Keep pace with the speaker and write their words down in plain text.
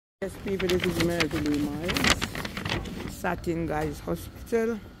Yes, people, this is Myrtle Lee Myers, Satin Guys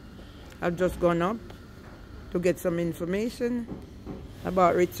Hospital. I've just gone up to get some information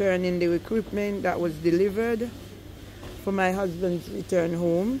about returning the equipment that was delivered for my husband's return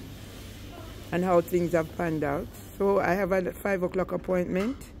home and how things have panned out. So I have a 5 o'clock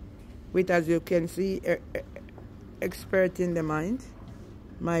appointment with, as you can see, expert in the mind.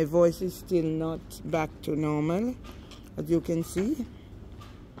 My voice is still not back to normal, as you can see.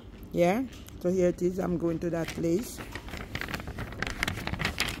 Yeah, so here it is. I'm going to that place,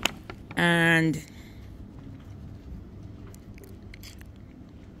 and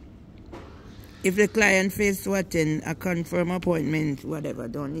if the client fails to attend a confirmed appointment, whatever,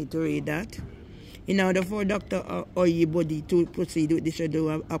 don't need to read that. In order for Dr. Oyebode to proceed with the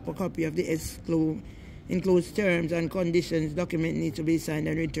schedule, a copy of the enclosed terms and conditions document needs to be signed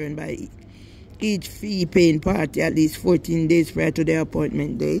and returned by each fee-paying party at least 14 days prior to their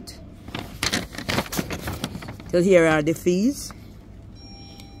appointment date. So here are the fees.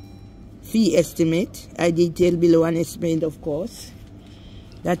 Fee estimate. I detail below an estimate, of course,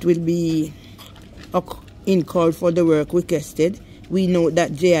 that will be incurred for the work requested. We note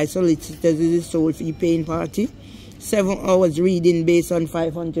that JI Solicitors is the sole fee-paying party. 7 hours reading based on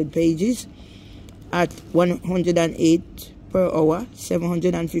 500 pages at 108 per hour,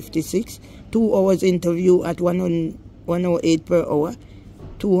 756. 2 hours interview at 108 per hour,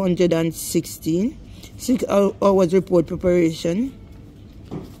 216. 6 hours report preparation,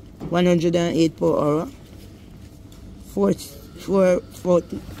 108 per hour,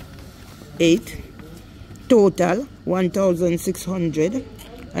 448. Total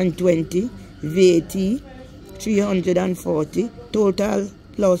 1,620. VAT 340. Total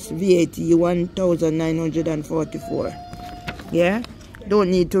plus VAT 1,944. Yeah, don't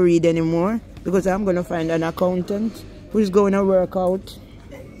need to read anymore because I'm going to find an accountant who's going to work out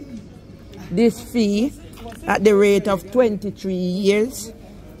this fee at the rate of 23 years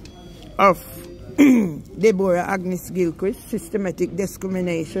of Deborah Agnes Gilchrist, systematic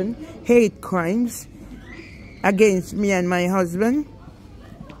discrimination, hate crimes against me and my husband,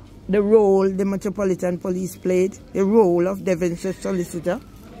 the role the Metropolitan Police played, the role of Devonshire Solicitor,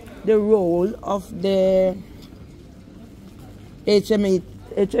 the role of the HMA,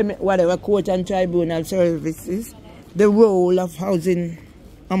 whatever, Court and Tribunal Services, the role of Housing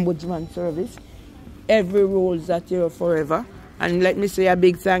Ombudsman Service. Every role that here forever. And let me say a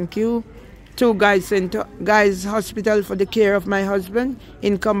big thank you to Guys Hospital for the care of my husband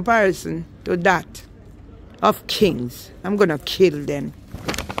in comparison to that of Kings. I'm gonna kill them.